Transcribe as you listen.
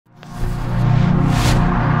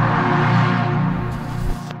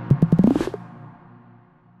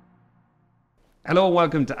Hello,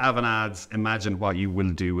 welcome to Avanade's Imagine What You Will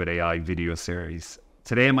Do with AI video series.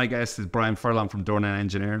 Today my guest is Brian Furlong from Dornan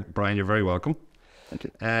Engineering. Brian, you're very welcome. Thank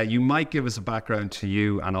you. You might give us a background to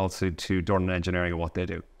you and also to Dornan Engineering and what they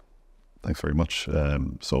do. Thanks very much.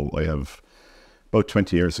 So I have about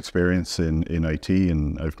 20 years experience in IT,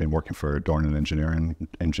 and I've been working for Dornan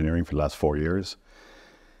Engineering for the last 4 years.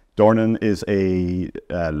 Dornan is a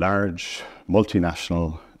large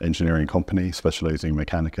multinational engineering company specializing in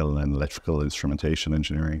mechanical and electrical instrumentation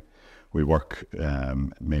engineering. We work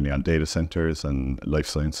mainly on data centers and life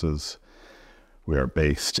sciences. We are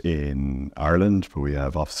based in Ireland, but we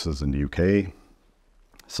have offices in the UK,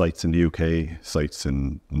 sites in the UK, sites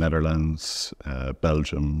in Netherlands,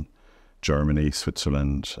 Belgium, Germany,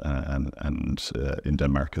 Switzerland, and in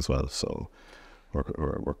Denmark as well. So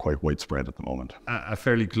we're quite widespread at the moment. A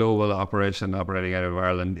fairly global operation operating out of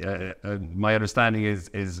Ireland. My understanding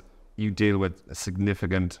is you deal with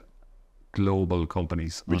significant global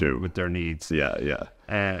companies. We do. With their needs. Yeah.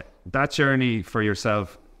 That journey for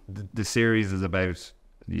yourself, the series is about,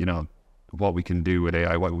 what we can do with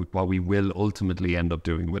AI, what we will ultimately end up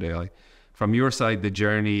doing with AI. From your side, the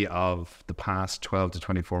journey of the past 12 to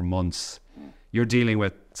 24 months, you're dealing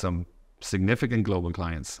with some significant global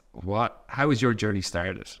clients. How has your journey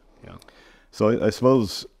started? So I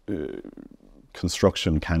suppose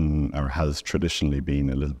construction has traditionally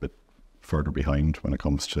been a little bit further behind when it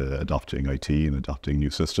comes to adopting IT and adopting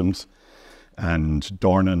new systems. And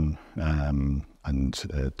Dornan and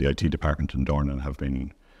the IT department in Dornan have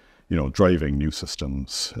been, driving new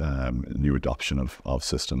systems, new adoption of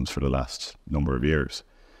systems for the last number of years.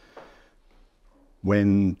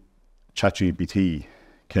 When ChatGPT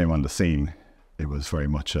came on the scene, it was very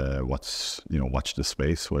much watch this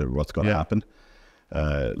space, what's going to happen.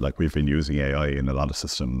 Like we've been using AI in a lot of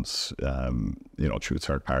systems, through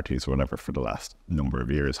third parties or whatever for the last number of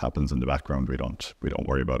years. Happens in the background. We don't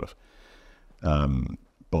worry about it.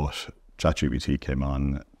 But ChatGPT came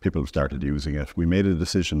on, people started using it. We made a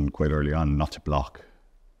decision quite early on not to block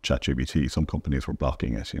ChatGPT. Some companies were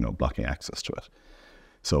blocking it, blocking access to it.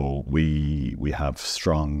 So we have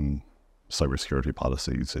strong cybersecurity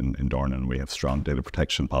policies in Dornan. We have strong data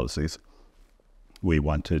protection policies. We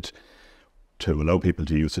wanted to allow people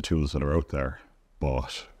to use the tools that are out there,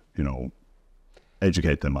 but,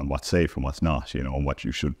 educate them on what's safe and what's not, and what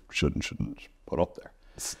you should and shouldn't put up there.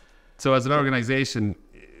 So as an organization,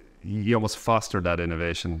 you almost foster that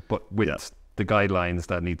innovation, but with the guidelines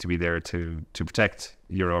that need to be there to protect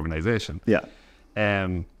your organization. Yeah.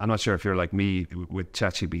 I'm not sure if you're like me with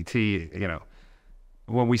ChatGPT,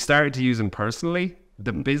 when we started to use them personally,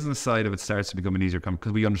 the business side of it starts to become an easier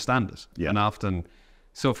because we understand it. Yeah. And often,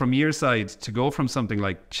 so from your side, to go from something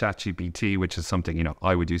like ChatGPT, which is something,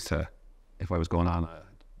 I would use to, if I was going on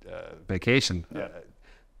a vacation,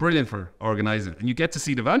 brilliant for organizing, and you get to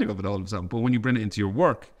see the value of it all of a sudden. But when you bring it into your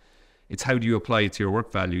work, it's how do you apply it to your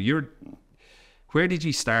work value? Where did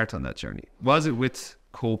you start on that journey? Was it with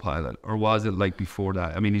Copilot, or was it like before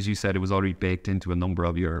that? I mean, as you said, it was already baked into a number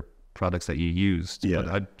of your products that you used. Yeah. But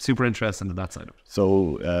I'm super interested in that side of it.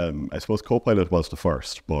 So I suppose Copilot was the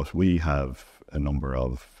first, but we have a number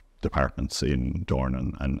of departments in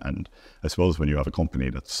Dornan, and I suppose when you have a company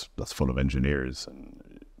that's full of engineers and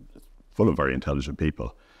full of very intelligent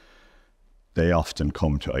people, they often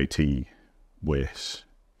come to IT with,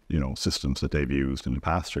 systems that they've used in the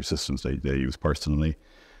past or systems they use personally,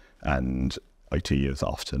 and IT is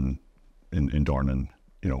often in Dornan,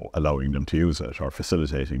 allowing them to use it or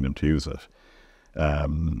facilitating them to use it.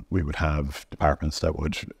 We would have departments that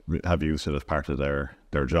would have used it as part of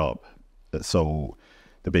their job. So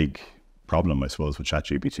the big problem, I suppose, with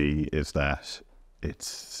ChatGPT is that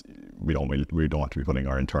we don't want to be putting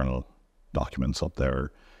our internal documents up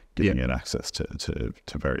there, giving it access to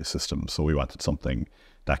various systems. So we wanted something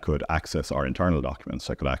that could access our internal documents,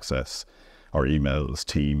 that could access our emails,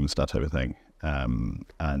 Teams, that type of thing.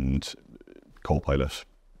 And Copilot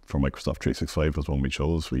for Microsoft 365 was one we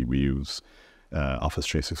chose. We use Office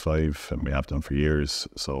 365, and we have done for years.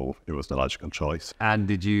 So it was the logical choice. And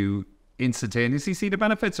did you instantaneously see the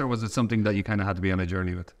benefits, or was it something that you kind of had to be on a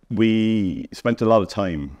journey with? We spent a lot of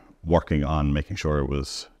time working on making sure it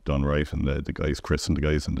was done right, and the guys, Chris and the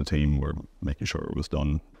guys in the team, were making sure it was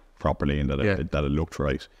done properly and that it looked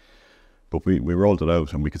right. But we rolled it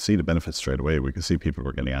out, and we could see the benefits straight away. We could see people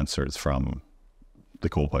were getting answers from the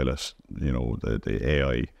Copilot, the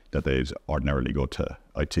AI that they'd ordinarily go to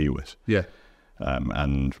IT with. Yeah.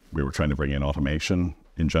 And we were trying to bring in automation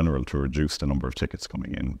in general to reduce the number of tickets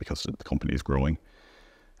coming in because the company is growing.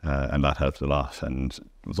 And that helped a lot. And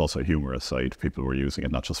it was also a humorous side. People were using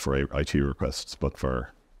it not just for IT requests, but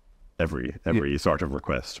for every sort of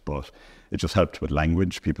request, but it just helped with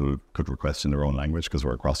language. People could request in their own language because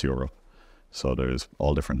we're across Europe. So there's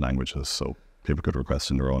all different languages. So people could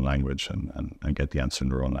request in their own language and get the answer in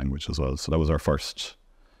their own language as well. So that was our first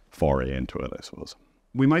foray into it, I suppose.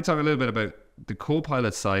 We might talk a little bit about the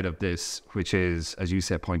Copilot side of this, which is, as you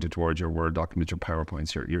said, pointed towards your Word documents, your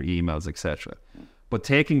PowerPoints, your emails, etc. But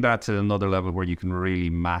taking that to another level where you can really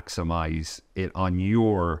maximize it on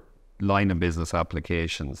your line of business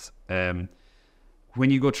applications. When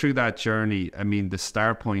you go through that journey, I mean, the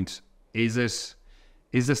start point, is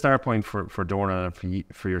the start point for Dornan and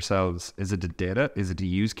for yourselves, is it the data? Is it the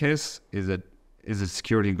use case? Is it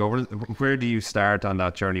security and governance? Where do you start on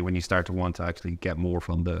that journey when you start to want to actually get more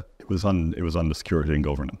from the... It was on the security and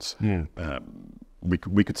governance.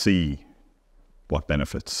 We could see what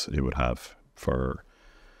benefits it would have for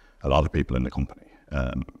a lot of people in the company.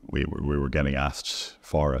 We were getting asked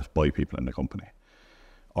for it by people in the company.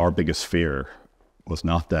 Our biggest fear was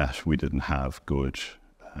not that we didn't have good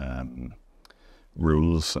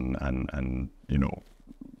rules and you know,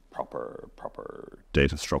 proper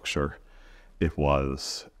data structure. It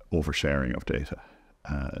was oversharing of data.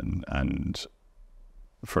 And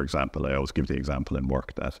for example, I always give the example in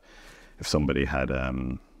work that if somebody had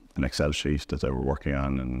an Excel sheet that they were working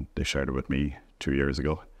on and they shared it with me 2 years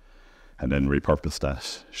ago, and then repurposed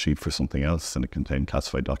that sheet for something else and it contained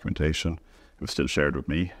classified documentation, it was still shared with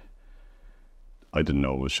me. I didn't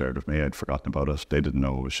know it was shared with me. I'd forgotten about it. They didn't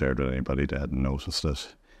know it was shared with anybody. They hadn't noticed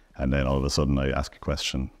it. And then all of a sudden I ask a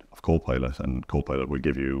question of Copilot and Copilot will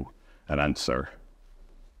give you an answer,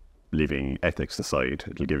 leaving ethics aside.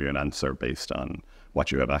 It'll give you an answer based on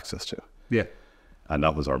what you have access to. Yeah. And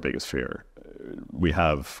that was our biggest fear. We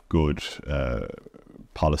have good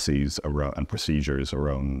policies around and procedures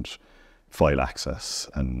around file access,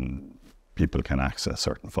 and people can access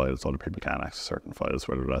certain files, other people can't access certain files,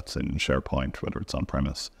 whether that's in SharePoint, whether it's on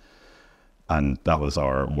premise. And that was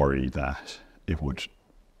our worry, that it would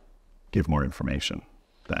give more information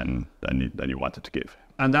than you wanted to give.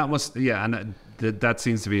 And that was, yeah, and that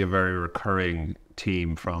seems to be a very recurring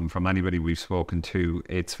theme from anybody we've spoken to.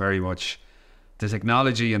 It's very much the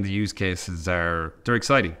technology and the use cases they're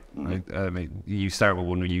exciting. Right? I mean, you start with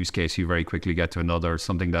one use case, you very quickly get to another,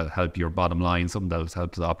 something that help your bottom line, something that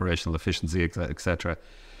helps the operational efficiency, etc.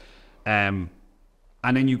 And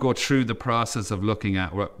then you go through the process of looking at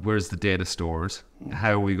where's the data stored,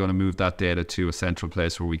 how are we going to move that data to a central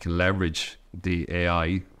place where we can leverage the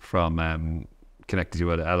AI from connected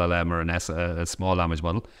to an LLM or a small language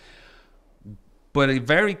model. But it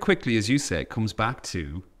very quickly, as you say, comes back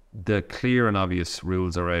to the clear and obvious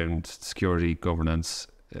rules around security, governance,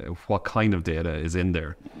 what kind of data is in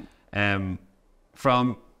there.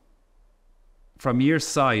 From your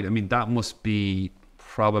side, I mean, that must be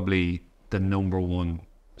probably the number one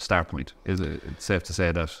start point. Is it safe to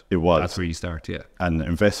say that it was? That's where you start, yeah. And the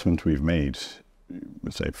investment we've made,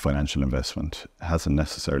 say financial investment, hasn't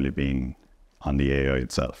necessarily been on the AI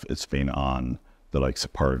itself. It's been on the likes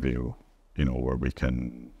of Purview, you know, where we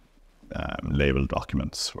can label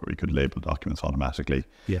documents, where we could label documents automatically,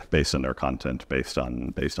 based on their content, based off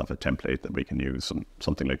a template that we can use,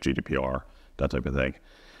 something like GDPR, that type of thing.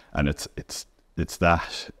 And it's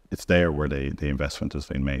there where the investment has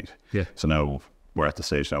been made. Yeah. So now we're at the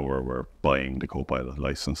stage now where we're buying the Copilot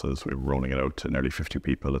licenses. We're rolling it out to nearly 50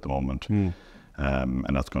 people at the moment, and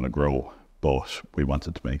that's going to grow. But we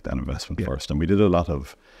wanted to make that investment first, and we did a lot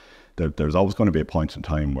of. There's always going to be a point in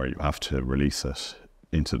time where you have to release it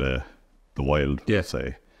into the wild, let's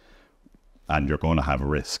say, and you're going to have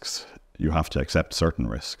risks. You have to accept certain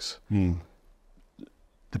risks.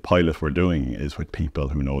 The pilot we're doing is with people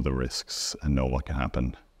who know the risks and know what can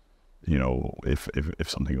happen, you know, if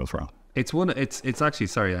something goes wrong. It's actually,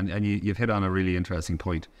 sorry, and you've hit on a really interesting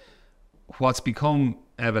point. What's become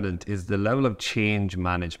evident is the level of change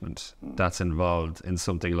management that's involved in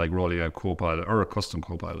something like rolling out Copilot or a custom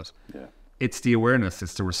Copilot. Yeah. It's the awareness,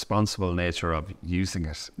 it's the responsible nature of using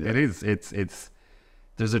it. Yeah. It is. It's.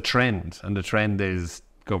 There's a trend, and the trend is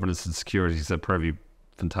governance and security is a pretty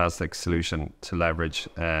fantastic solution to leverage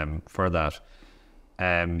for that.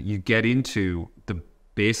 You get into the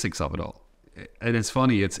basics of it all, and it's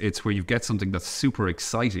funny. It's where you get something that's super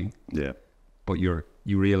exciting. Yeah. But you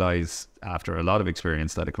realize after a lot of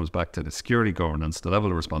experience that it comes back to the security, governance, the level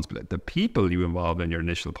of responsibility, the people you involved in your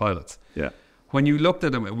initial pilots. Yeah. When you looked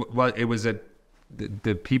at them, it was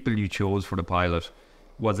the people you chose for the pilot.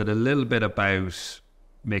 Was it a little bit about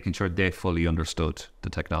making sure they fully understood the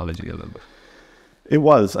technology a little bit? It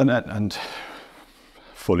was, and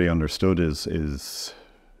fully understood is it's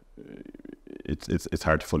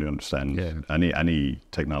hard to fully understand any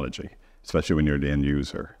technology, especially when you're the end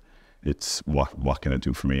user. It's what can it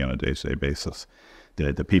do for me on a day-to-day basis.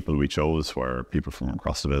 The people we chose were people from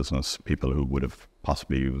across the business, people who would have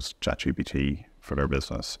possibly used ChatGPT for their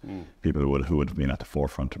business, people who would have been at the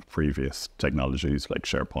forefront of previous technologies like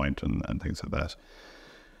SharePoint and things like that.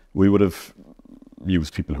 We would have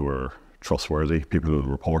used people who are trustworthy, people who will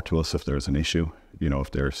report to us if there's an issue. You know, if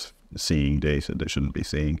they're seeing data they shouldn't be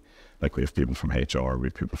seeing. Like we have people from HR, we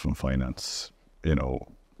have people from finance, you know,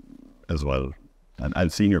 as well,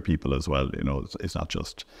 and senior people as well. You know,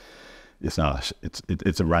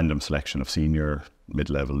 it's a random selection of senior,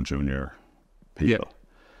 mid-level, junior people.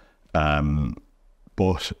 Yeah.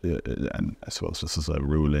 But and I suppose this is a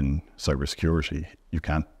rule in cybersecurity: you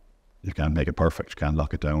can't make it perfect. You can't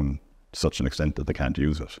lock it down to such an extent that they can't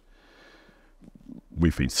use it.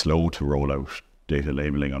 We've been slow to roll out data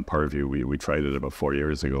labeling on Purview. We tried it about 4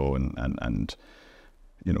 years ago, and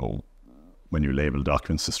you know, when you label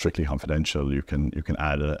documents as strictly confidential, you can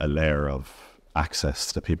add a layer of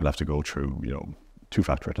access that people have to go through. You know,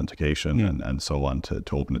 two-factor authentication and so on to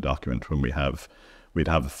open a document. When we'd have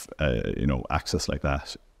you know, access like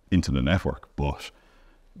that into the network, but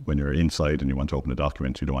when you're inside and you want to open a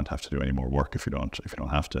document, you don't want to have to do any more work if you don't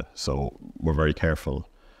have to. So we're very careful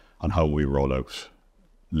on how we roll out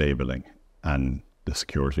labeling and the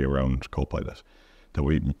security around Copilot.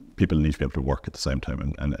 That people need to be able to work at the same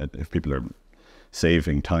time, and if people are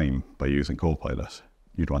saving time by using Copilot,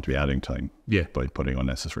 you'd want to be adding time by putting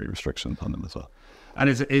unnecessary restrictions on them as well. And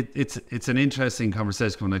it's an interesting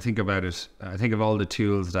conversation when I think about it. I think of all the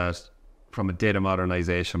tools that, from a data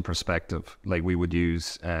modernization perspective, like we would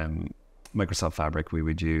use Microsoft Fabric, we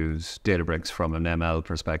would use Databricks from an ML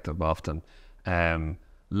perspective often. A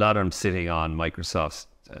lot of them sitting on Microsoft's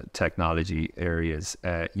technology areas.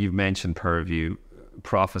 You've mentioned Purview,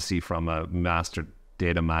 Prophecy from a master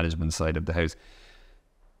data management side of the house.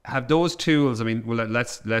 Have those tools, I mean, well,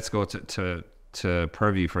 let's go to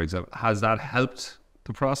Purview, for example. Has that helped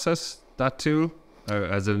the process, that tool?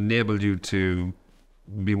 Has it enabled you to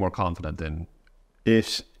be more confident in?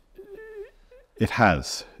 It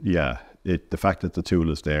has, yeah. The fact that the tool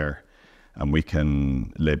is there and we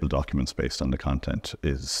can label documents based on the content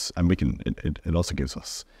it also gives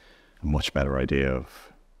us a much better idea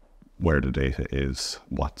of where the data is,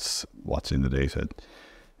 what's in the data.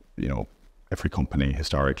 You know, every company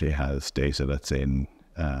historically has data that's in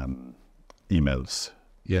emails,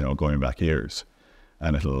 you know, going back years,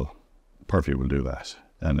 and Purview will do that,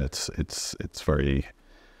 and it's very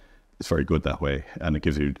good that way, and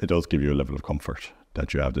it does give you a level of comfort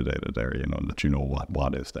that you have the data there, you know, that you know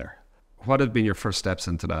what is there. What have been your first steps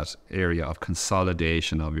into that area of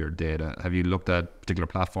consolidation of your data? Have you looked at particular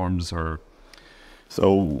platforms or?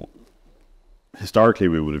 So historically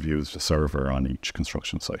we would have used a server on each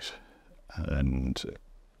construction site, and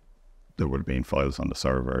there would have been files on the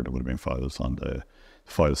server, there would have been files on the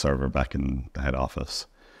file server back in the head office.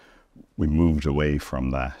 We moved away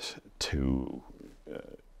from that to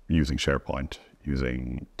using SharePoint,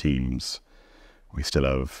 using Teams. We still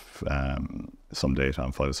have some data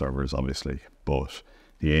on file servers, obviously, but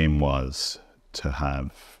the aim was to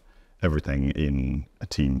have everything in a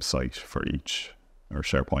Teams site for each, or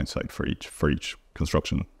SharePoint site for each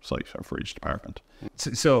construction site or for each department.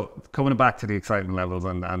 So coming back to the excitement levels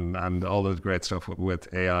and all those great stuff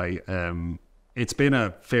with AI, it's been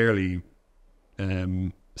a fairly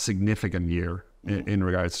significant year in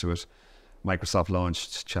regards to it. Microsoft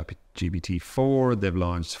launched ChatGPT 4, they've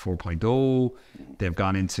launched 4.0, they've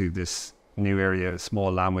gone into this new area,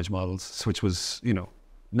 small language models, which was, you know,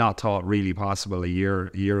 not thought really possible a year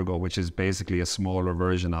ago, which is basically a smaller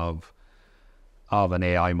version of an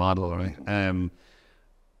AI model, right?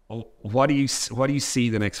 What do you see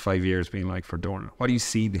the next 5 years being like for Dornan? What do you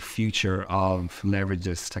see the future of leverage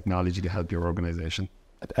this technology to help your organization?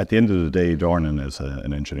 At the end of the day, Dornan is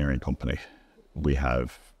an engineering company. We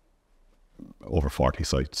have over 40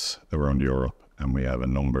 sites around Europe, and we have a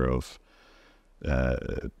number of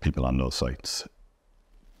people on those sites.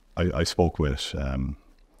 I spoke with a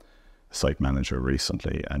site manager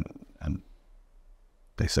recently, and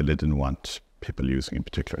they said they didn't want people using a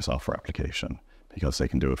particular software application because they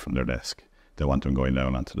can do it from their desk. They want them going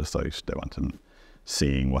down onto the site. They want them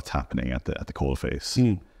seeing what's happening at the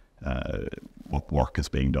coalface, what work is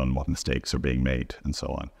being done, what mistakes are being made, and so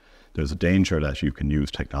on. There's a danger that you can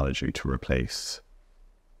use technology to replace,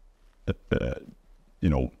 you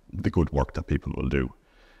know, the good work that people will do,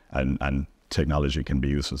 and technology can be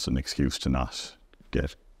used as an excuse to not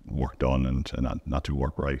get work done and not do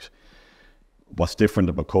work right. What's different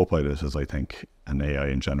about Copilot is, I think, and AI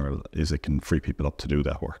in general, is it can free people up to do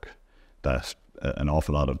that work. That an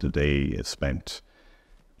awful lot of the day is spent,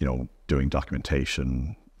 you know, doing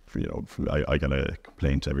documentation, I get a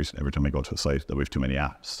complaint every time I go to a site that we have too many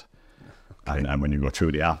apps. Okay. And when you go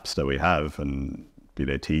through the apps that we have, and be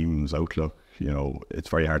they Teams, Outlook, it's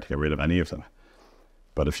very hard to get rid of any of them.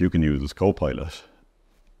 But if you can use Copilot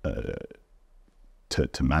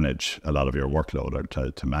to manage a lot of your workload,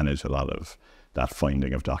 or to manage a lot of that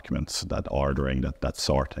finding of documents, that ordering, that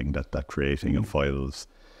sorting, that creating of files,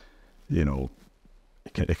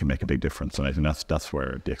 it can make a big difference. And I think that's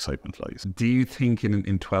where the excitement lies. Do you think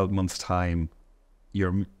in 12 months' time,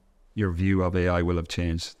 your view of AI will have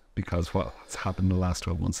changed because what's happened in the last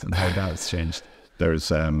 12 months and how that has changed?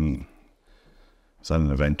 There's I was at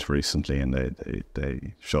an event recently, and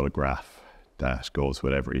they showed a graph that goes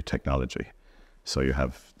with every technology. So you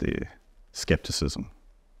have the skepticism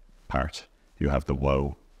part, you have the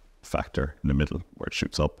wow factor in the middle where it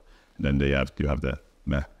shoots up, and then you have the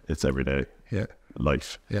meh, it's everyday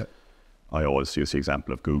life. Yeah. I always use the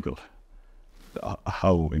example of Google.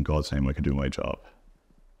 How in God's name I can do my job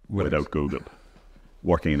without Google?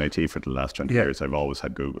 Working in IT for the last 20 years, I've always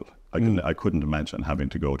had Google. I couldn't imagine having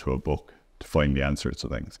to go to a book to find the answers to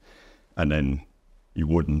things. And then you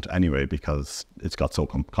wouldn't anyway, because it's got so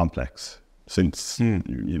complex since,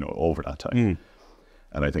 over that time.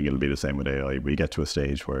 And I think it'll be the same with AI. We get to a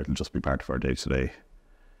stage where it'll just be part of our day-to-day.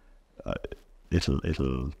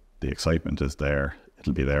 The excitement is there.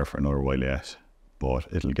 It'll be there for another while yet, but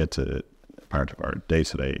it'll get to part of our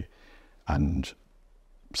day-to-day, and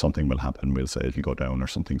something will happen. We'll say it'll go down or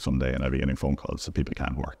something someday, and I'll be getting phone calls that people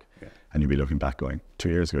can't work. Yeah. And you'll be looking back going, 2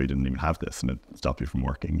 years ago you didn't even have this, and it stopped you from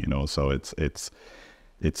working, So it's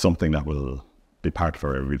something that will be part of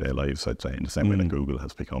our everyday lives, I'd say, in the same way that Google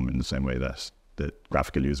has become, in the same way that the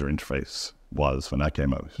graphical user interface was when that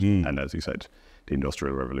came out. And as you said, the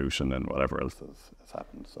Industrial Revolution and whatever else has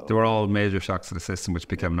happened. So they were all major shocks to the system, which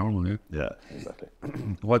became normal. Yeah, exactly.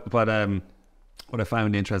 What I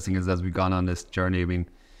found interesting is, as we've gone on this journey, I mean,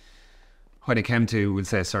 when it came to, we'll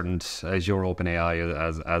say, Azure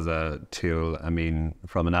OpenAI as a tool, I mean,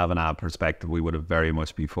 from an Avanade perspective, we would have very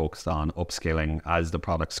much be focused on upskilling as the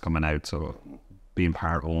product's coming out. So being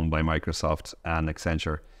part owned by Microsoft and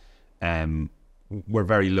Accenture, we're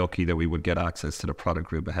very lucky that we would get access to the product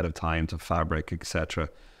group ahead of time, to Fabric, etc.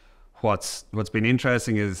 What's been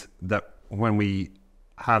interesting is that when we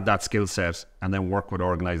have that skill set and then work with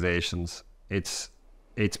organizations, it's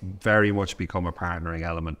very much become a partnering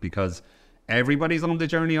element, because everybody's on the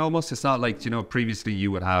journey almost. It's not like, previously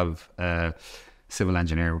you would have a civil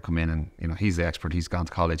engineer would come in and, he's the expert, he's gone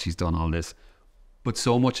to college, he's done all this. But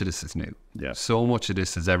so much of this is new. Yeah. So much of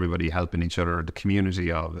this is everybody helping each other, the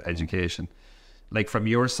community of education. Like from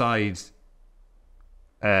your side,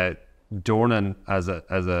 Dornan as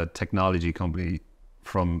a technology company,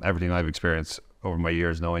 from everything I've experienced over my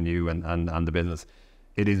years knowing you and the business,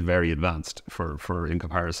 it is very advanced for in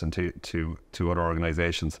comparison to other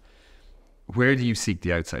organizations. Where do you seek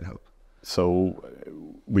the outside help? So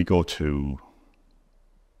we go to,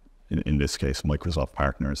 in this case, Microsoft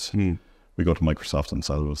partners. We go to Microsoft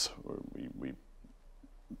themselves. We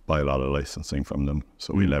buy a lot of licensing from them.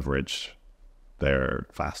 So we leverage their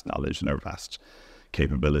vast knowledge and their vast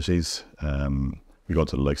capabilities. We go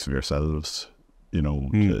to the likes of yourselves,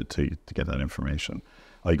 to get that information.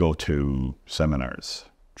 I go to seminars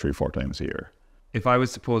 3 or 4 times a year. If I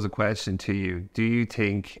was to pose a question to you, do you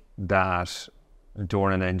think that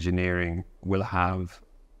Dornan Engineering will have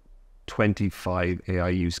 25 AI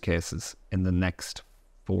use cases in the next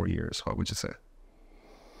 4 years? What would you say?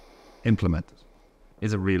 Implemented.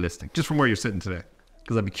 Is it realistic? Just from where you're sitting today.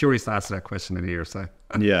 Because I'd be curious to ask that question in a year's time.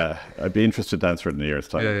 Yeah, I'd be interested to answer it in a year's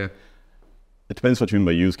time. Yeah. It depends what you mean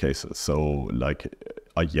by use cases. So,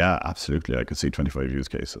 yeah, absolutely, I could see 25 use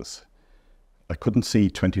cases. I couldn't see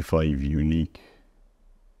 25 unique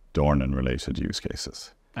Dornan-related use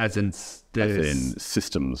cases. As in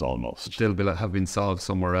systems, almost. They'll have been solved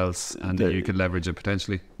somewhere else, and you could leverage it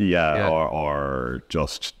potentially. Yeah. Or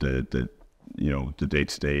just the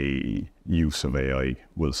day-to-day use of AI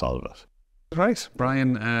will solve it. Right,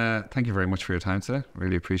 Brian, thank you very much for your time today.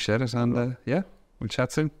 Really appreciate it. And we'll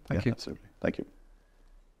chat soon. Thank you. Absolutely. Thank you.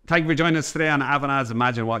 Thank you for joining us today on Avanade's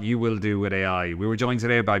Imagine What You Will Do with AI. We were joined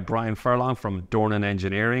today by Brian Furlong from Dornan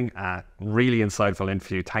Engineering. Really insightful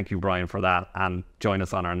interview. Thank you, Brian, for that. And join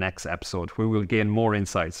us on our next episode, where we'll gain more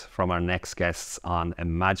insights from our next guests on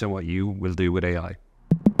Imagine What You Will Do with AI.